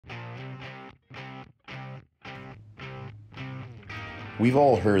We've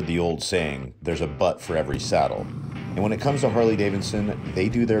all heard the old saying, there's a butt for every saddle. And when it comes to Harley Davidson, they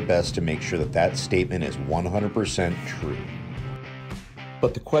do their best to make sure that that statement is 100% true.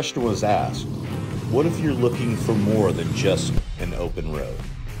 But the question was asked, what if you're looking for more than just an open road?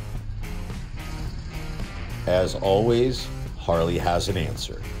 As always, Harley has an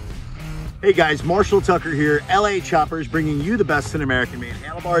answer. Hey guys, Marshall Tucker here, LA Choppers, bringing you the best in American-made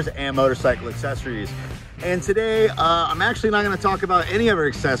handlebars and motorcycle accessories. And today, I'm actually not going to talk about any of our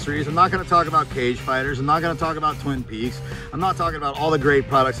accessories. I'm not going to talk about cage fighters. I'm not going to talk about Twin Peaks. I'm not talking about all the great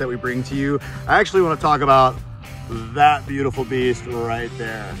products that we bring to you. I actually want to talk about that beautiful beast right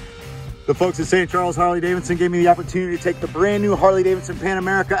there. The folks at St. Charles Harley Davidson gave me the opportunity to take the brand new Harley Davidson Pan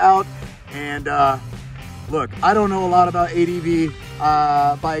America out. And look, I don't know a lot about ADV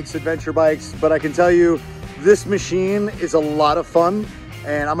bikes, adventure bikes, but I can tell you this machine is a lot of fun.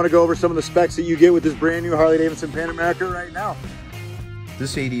 And I'm gonna go over some of the specs that you get with this brand new Harley Davidson Pan America right now.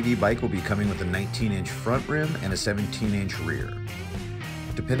 This ADV bike will be coming with a 19-inch front rim and a 17-inch rear.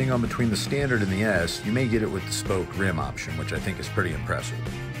 Depending on between the standard and the S, you may get it with the spoke rim option, which I think is pretty impressive.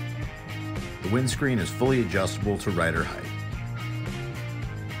 The windscreen is fully adjustable to rider height.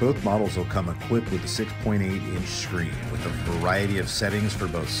 Both models will come equipped with a 6.8-inch screen with a variety of settings for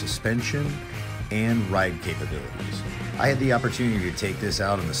both suspension and ride capabilities. I had the opportunity to take this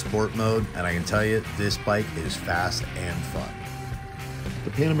out in the sport mode, and I can tell you, this bike is fast and fun. The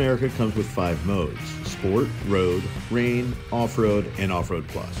Pan America comes with 5 modes: Sport, Road, Rain, Off-Road, and Off-Road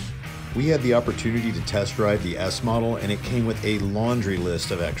Plus. We had the opportunity to test ride the S model, and it came with a laundry list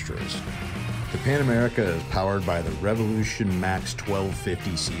of extras. The Pan America is powered by the Revolution Max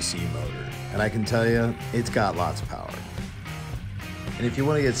 1250cc motor, and I can tell you, it's got lots of power. And if you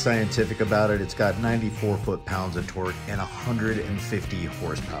want to get scientific about it, it's got 94 foot-pounds of torque and 150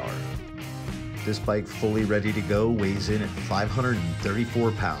 horsepower. This bike, fully ready to go, weighs in at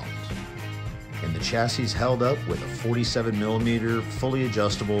 534 pounds. And the chassis is held up with a 47mm fully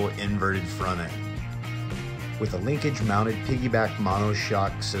adjustable inverted front end, with a linkage-mounted piggyback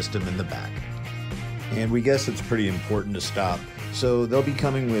monoshock system in the back. And we guess it's pretty important to stop, so they'll be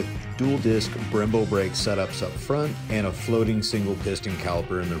coming with dual disc Brembo brake setups up front and a floating single piston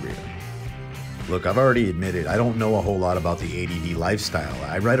caliper in the rear. Look, I've already admitted I don't know a whole lot about the ADV lifestyle.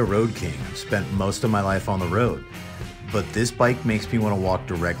 I ride a Road King. I've spent most of my life on the road. But this bike makes me want to walk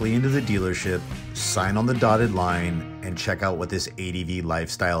directly into the dealership, sign on the dotted line, and check out what this ADV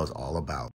lifestyle is all about.